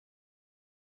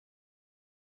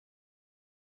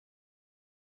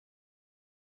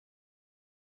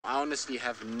I honestly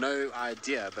have no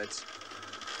idea, but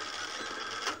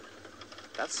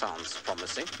that sounds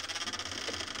promising.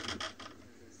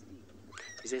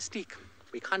 Is there a steak?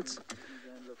 We can't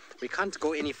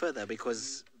go any further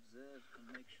because...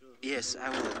 Yes, I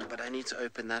will, but I need to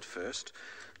open that first.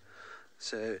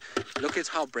 So, look at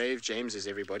how brave James is,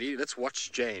 everybody. Let's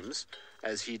watch James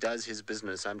as he does his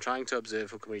business. I'm trying to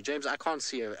observe Hukumari. James, I can't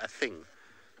see a thing.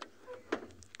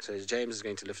 So James is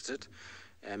going to lift it.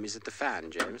 Is it the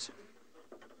fan, James?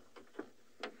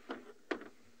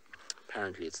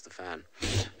 Apparently it's the fan.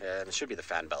 It should be the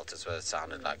fan belt as well. It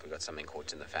sounded like we got something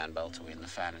caught in the fan belt or in the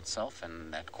fan itself,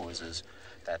 and that causes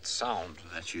that sound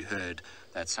that you heard.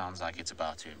 That sounds like it's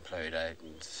about to implode,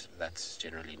 and that's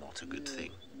generally not a good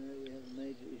thing. No, we have a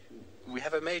major issue. We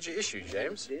have a major issue,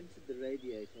 James? Dented the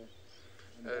radiator,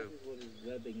 and that is what is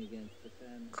rubbing against the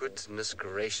fan. Goodness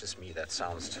gracious me, that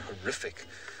sounds horrific.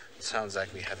 It sounds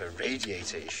like we have a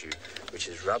radiator issue, which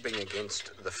is rubbing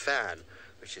against the fan,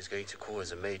 which is going to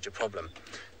cause a major problem.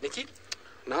 Nikki,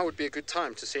 now would be a good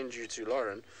time to send you to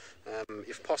Lauren,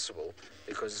 if possible,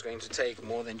 because it's going to take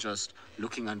more than just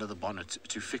looking under the bonnet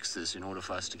to fix this in order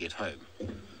for us to get home.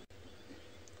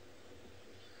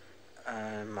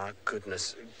 My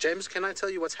goodness. James, can I tell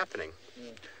you what's happening? Yeah.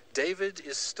 David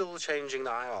is still changing the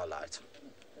IR light.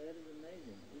 That is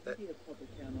amazing. Isn't he a proper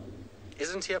cam-up?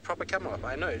 Isn't he a proper cam-up?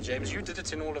 I know, James, you did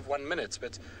it in all of 1 minute,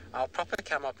 but our proper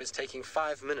cam-up is taking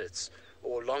 5 minutes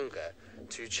or longer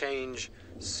to change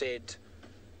said,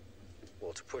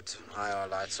 well, to put IR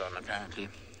lights on. Apparently,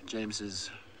 James is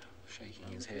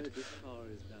shaking his head. This car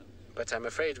is done. But I'm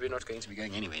afraid we're not going to be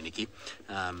going anywhere, Nikki.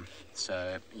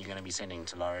 So you're going to be sending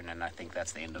to Lauren, and I think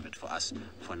that's the end of it for us.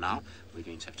 For now, we're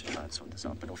going to have to try and sort this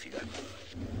out, but off you go.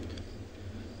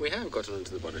 We have gotten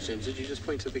into the bonnet, James. Did you just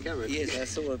point at the camera? Yes, I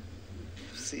saw a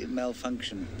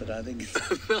malfunction, but I think it's...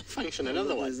 Malfunction,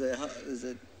 another one.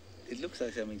 It looks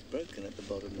like something's broken at the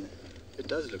bottom there. It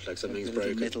does look like something's like a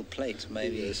broken. metal plate,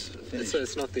 maybe. Yes,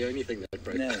 it's not the only thing that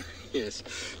broke. No. Yes.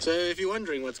 So if you're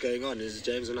wondering what's going on, is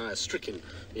James and I are stricken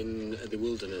in the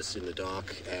wilderness in the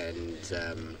dark, and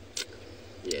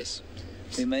yes.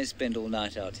 We may spend all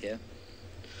night out here.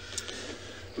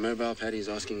 Mobile Paddy's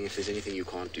asking if there's anything you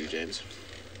can't do, James.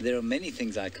 There are many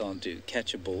things I can't do.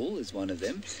 Catch a ball is one of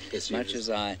them. Yes, much as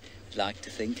I like to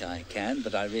think I can,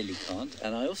 but I really can't.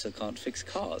 And I also can't fix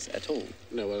cars at all.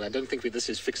 No, well, I don't think this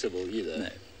is fixable either. No.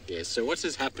 Yes, so what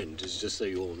has happened, is just so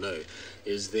you all know,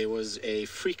 is there was a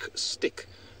freak stick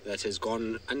that has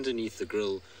gone underneath the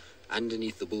grille,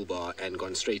 underneath the bull bar, and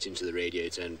gone straight into the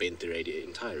radiator and bent the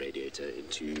entire radiator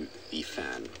into the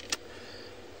fan,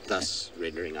 thus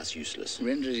rendering us useless.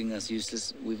 Rendering us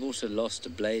useless. We've also lost a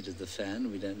blade of the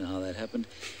fan. We don't know how that happened.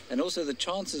 And also the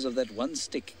chances of that one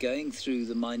stick going through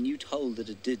the minute hole that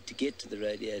it did to get to the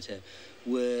radiator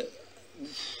were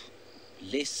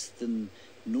less than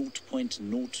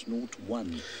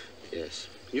 0.001. Yes.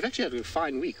 You've actually had a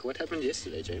fine week. What happened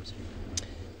yesterday, James?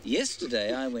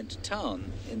 Yesterday I went to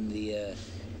town in the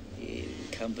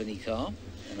company car,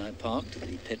 and I parked at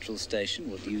the petrol station,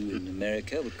 what you in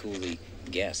America would call the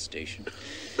gas station.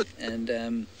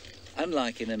 And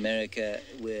unlike in America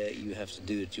where you have to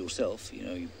do it yourself, you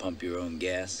know, you pump your own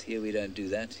gas, here we don't do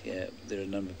that. Here there are a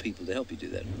number of people to help you do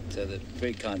that. So the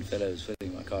very kind fellow was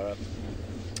filling my car up.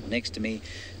 Next to me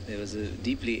there was a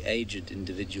deeply aged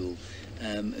individual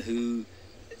who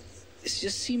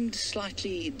just seemed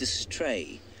slightly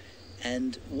distray,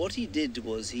 and what he did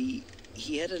was he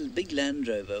had a big Land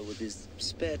Rover with his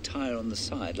spare tyre on the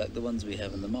side, like the ones we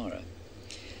have in the Mara.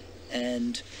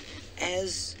 And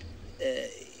as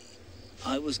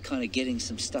I was kind of getting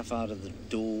some stuff out of the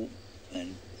door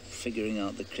and figuring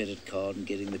out the credit card and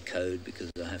getting the code, because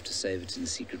I have to save it in a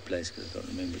secret place because I can't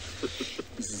remember it.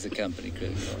 This is a company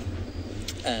credit card.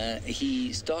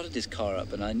 He started his car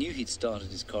up, and I knew he'd started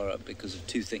his car up because of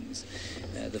two things.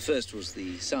 The first was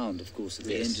the sound, of course, of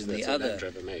the engine. The other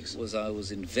was I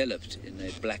was enveloped in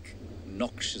a black,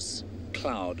 noxious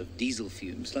cloud of diesel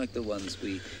fumes, like the ones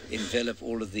we envelop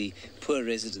all of the poor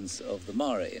residents of the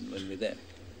Mara in when we're there.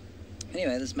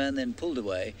 Anyway, this man then pulled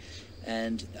away,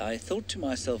 and I thought to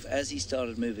myself, as he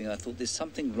started moving, I thought, there's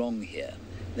something wrong here.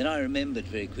 Then I remembered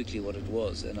very quickly what it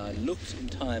was, and I looked in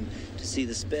time to see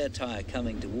the spare tyre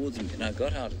coming towards me, and I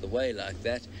got out of the way like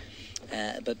that,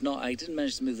 but I didn't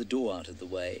manage to move the door out of the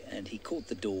way, and he caught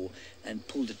the door and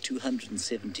pulled it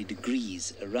 270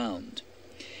 degrees around.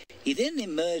 He then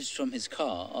emerged from his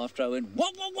car after I went, whoa,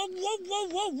 whoa, whoa, whoa, whoa,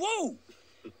 whoa, whoa.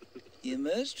 He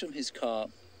emerged from his car,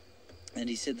 and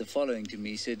he said the following to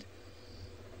me. He said,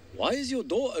 "Why is your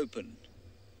door open?"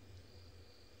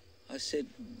 I said,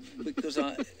 because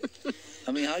I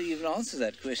mean, how do you even answer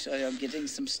that question? I'm getting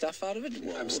some stuff out of it.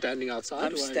 I'm standing outside.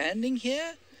 I'm standing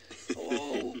here?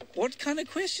 Oh, what kind of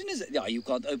question is it? Yeah, you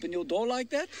can't open your door like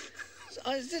that?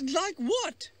 I said, like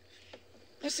what?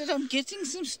 I said, I'm getting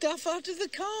some stuff out of the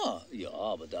car.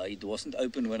 Yeah, but it wasn't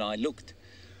open when I looked.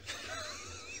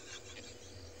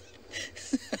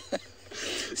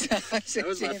 So I said that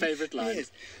was my favourite line.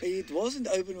 Yes, it wasn't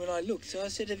open when I looked. So I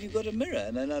said, have you got a mirror?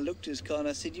 And then I looked at his car and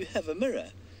I said, you have a mirror.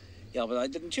 Yeah, but I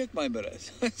didn't check my mirror.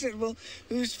 So I said, well,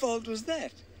 whose fault was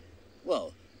that?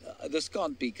 Well, this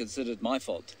can't be considered my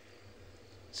fault.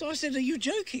 So I said, are you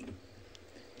joking?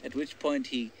 At which point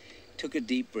he took a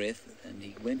deep breath and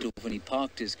he went off and he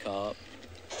parked his car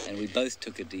and we both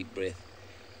took a deep breath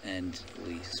and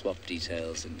we swapped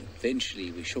details and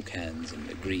eventually we shook hands and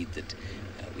agreed that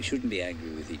we shouldn't be angry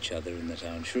with each other and that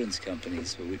our insurance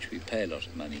companies, for which we pay a lot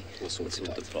of money, will sort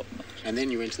the problem out. And then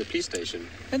you went to the police station.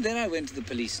 And then I went to the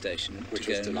police station to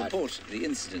go and report the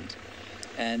incident.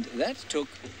 And that took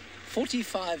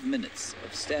 45 minutes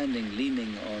of standing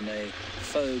leaning on a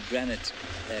faux granite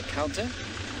counter.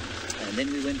 And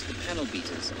then we went to the panel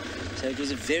beaters. So it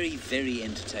was a very, very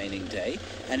entertaining day.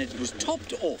 And it was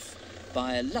topped off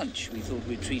by a lunch we thought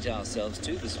we'd treat ourselves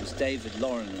to. This was David,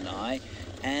 Lauren and I.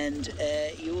 And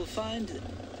you will find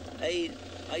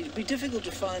it'd be difficult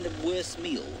to find a worse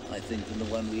meal, I think, than the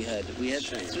one we had. We had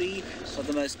 3 of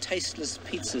the most tasteless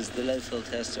pizzas the Lowveld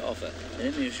has to offer. And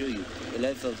let me assure you, the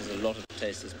Lowveld has a lot of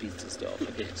tasteless pizzas to offer.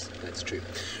 Yes, that's true.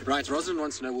 Right, Rosalind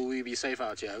wants to know, will we be safe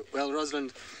out here? Well,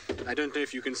 Rosalind, I don't know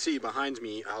if you can see behind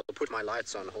me. I'll put my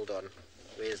lights on. Hold on.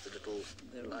 Where's the little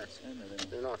lights?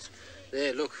 They're not.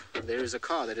 There, look. There is a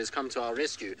car that has come to our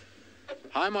rescue.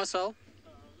 Hi, Marcel.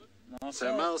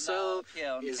 So Marcel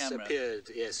has appeared.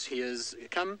 Yes, he has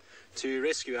come to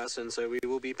rescue us, and so we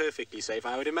will be perfectly safe.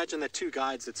 I would imagine that 2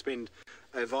 guides that spend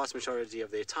a vast majority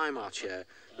of their time out here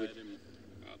would...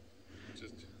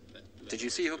 Did you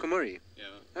see Hukamuri? Yeah.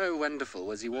 Oh, wonderful.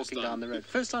 Was he walking down the road?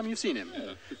 First time you've seen him?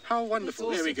 Yeah. How wonderful.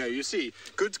 Awesome. There we go. You see,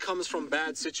 good comes from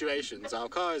bad situations. Our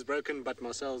car is broken, but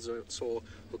Marcel saw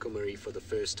Hukamuri for the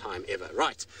first time ever.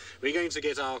 Right. We're going to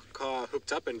get our car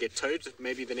hooked up and get towed.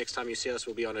 Maybe the next time you see us,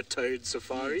 we'll be on a towed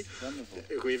safari. Yes,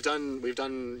 wonderful. We've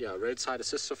done roadside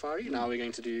assist safari. Now we're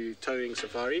going to do towing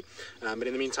safari. But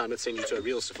in the meantime, let's send you to a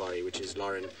real safari, which is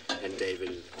Lauren and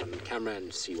David on camera,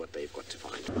 and see what they've got to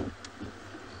find.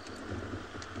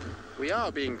 We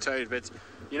are being towed, but,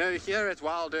 you know, here at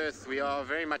Wild Earth, we are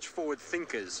very much forward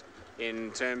thinkers in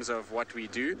terms of what we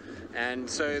do. And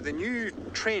so the new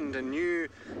trend, a new,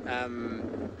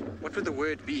 what would the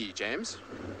word be, James?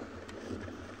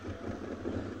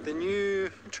 The new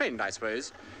trend, I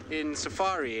suppose, in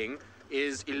safarying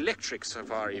is electric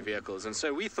safari vehicles. And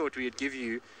so we thought we'd give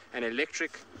you an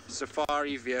electric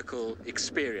safari vehicle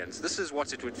experience. This is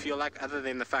what it would feel like, other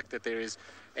than the fact that there is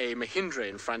a Mahindra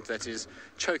in front that is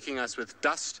choking us with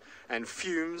dust and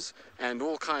fumes and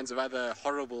all kinds of other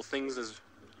horrible things.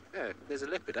 There's a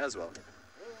leopard as well.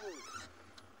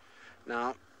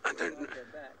 Now, I don't know.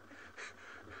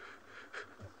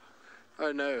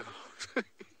 Oh no.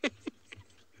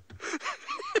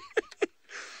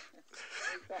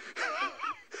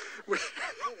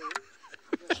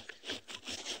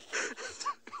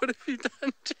 What have you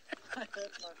done, Jack? I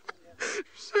hurt my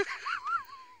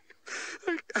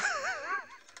finger.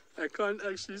 I can't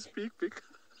actually speak because...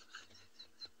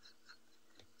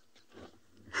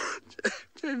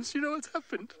 James, you know what's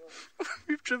happened?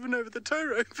 We've driven over the tow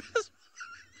rope.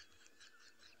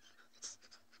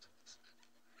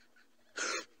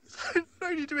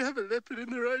 Not only do we have a leopard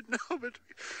in the road now, but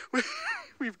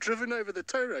we've driven over the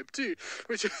tow rope too,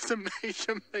 which is a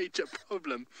major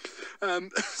problem.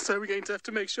 So we're going to have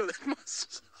to make sure that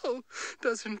Marcel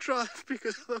doesn't drive,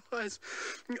 because otherwise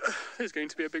there's going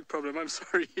to be a big problem. I'm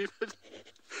sorry, but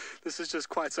this is just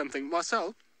quite something.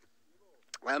 Marcel,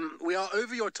 we are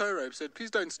over your tow rope, so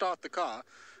please don't start the car.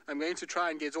 I'm going to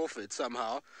try and get off it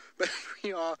somehow, but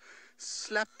we are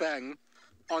slap bang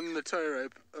on the tow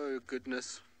rope. Oh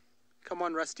goodness. Come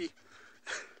on, Rusty.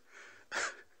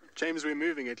 James, we're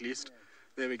moving at least.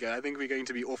 There we go. I think we're going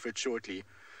to be off it shortly.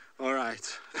 All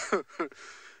right.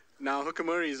 Now,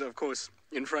 Hukamuri is, of course,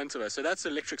 in front of us. So that's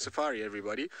electric safari,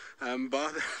 everybody.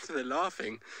 Bar the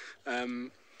laughing.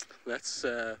 That's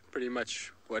pretty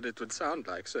much what it would sound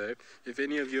like. So if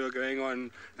any of you are going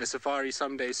on a safari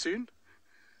someday soon,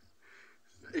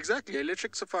 exactly,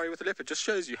 electric safari with a leopard just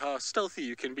shows you how stealthy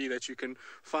you can be, that you can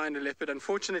find a leopard.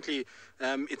 Unfortunately,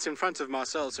 it's in front of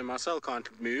Marcel, so Marcel can't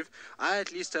move. I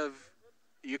at least have...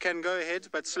 You can go ahead,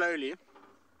 but slowly.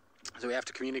 So we have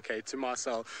to communicate to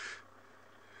Marcel.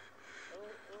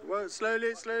 Well,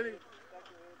 slowly.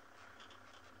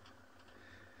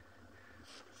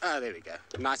 Oh, there we go.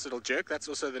 Nice little jerk. That's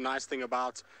also the nice thing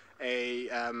about a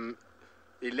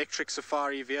electric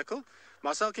safari vehicle.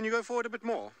 Marcel, can you go forward a bit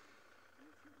more?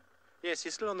 Yes,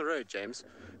 you're still on the road, James.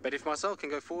 But if Marcel can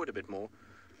go forward a bit more.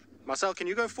 Marcel, can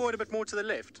you go forward a bit more to the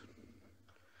left?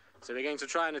 So we're going to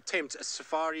try and attempt a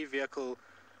safari vehicle.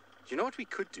 Do you know what we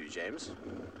could do, James?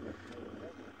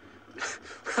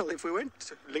 Well, if we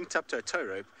weren't linked up to a tow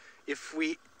rope, if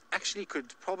we actually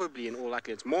could probably, in all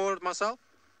likelihood, more, Marcel?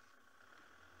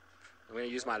 I'm going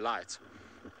to use my light.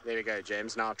 There we go,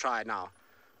 James. Now try it now.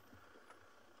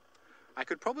 I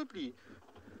could probably...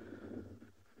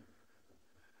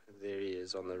 There he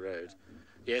is on the road.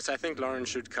 Yes, I think Lauren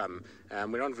should come.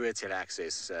 We're on vertical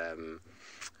access,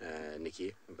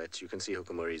 Nikki, but you can see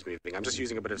Hukamuri is moving. I'm just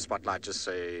using a bit of spotlight just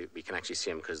so we can actually see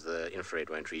him because the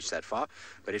infrared won't reach that far.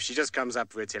 But if she just comes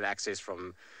up vertical access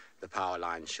from the power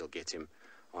line, she'll get him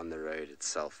on the road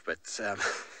itself. But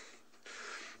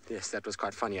yes, that was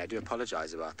quite funny. I do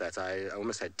apologize about that. I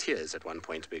almost had tears at one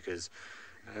point because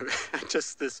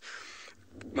just this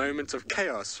moment of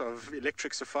chaos of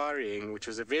electric safarying, which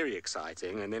was very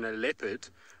exciting, and then a leopard,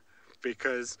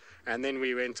 and then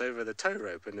we went over the tow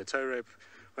rope, and the tow rope,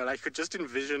 well, I could just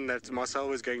envision that Marcel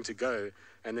was going to go,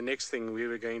 and the next thing we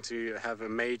were going to have a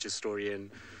major story, and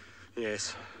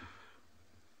yes.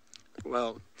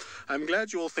 Well, I'm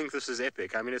glad you all think this is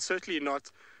epic. I mean, it's certainly not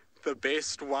the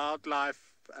best wildlife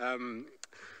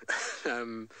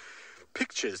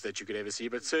pictures that you could ever see,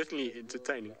 but certainly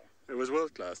entertaining. It was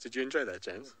world class. Did you enjoy that,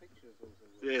 James?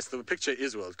 Yes, the picture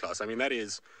is world class. I mean, that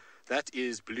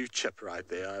is blue chip right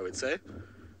there, I would say.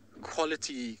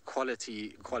 Quality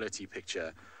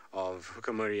picture of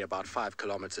Hukamuri about 5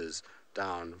 kilometers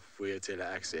down Vuyatela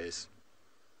access.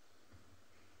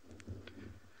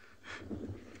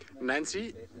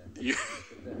 Nancy, you...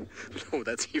 Oh,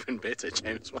 that's even better,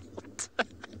 James.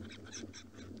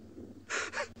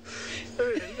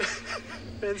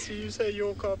 Nancy, you say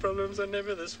your car problems are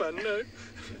never this fun. No.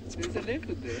 There's a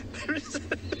leopard there. There is.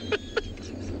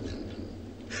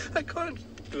 I can't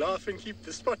laugh and keep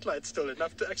the spotlight still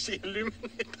enough to actually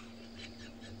illuminate.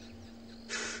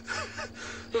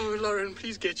 Oh, Lauren,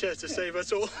 please get here to save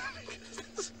us all.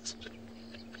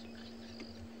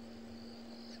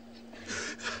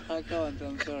 I can't,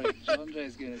 I'm sorry.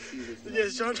 Andre's going to see this.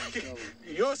 Yes, John,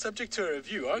 you're subject to a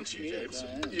review, aren't you, James? Yes,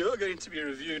 I am. You're going to be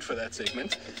reviewed for that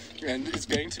segment, and it's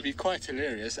going to be quite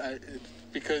hilarious,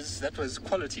 because that was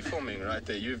quality filming right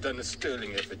there. You've done a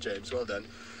sterling effort, James. Well done.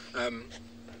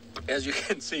 As you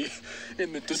can see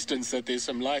in the distance that there's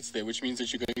some lights there, which means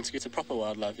that you're going to get a proper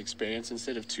wildlife experience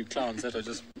instead of 2 clowns that are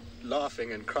just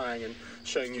laughing and crying and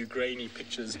showing you grainy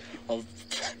pictures of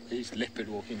this leopard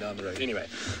walking down the road. Anyway,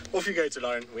 off you go to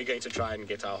Lauren. We're going to try and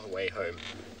get our way home.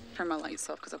 Turn my lights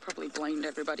off because I'll probably blind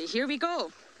everybody. Here we go.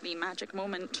 The magic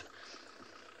moment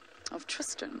of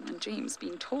Tristan and James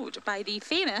being towed by the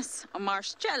famous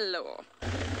Marcello.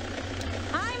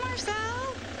 Hi, Marcel.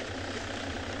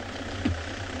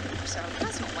 Marcel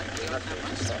does not like the old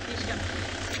Marcel.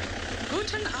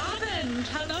 Guten Abend.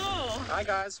 Hello. Hi,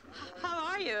 guys. How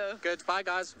are you? Good. Bye,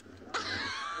 guys.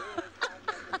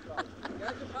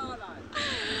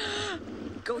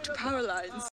 Go to power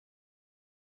lines.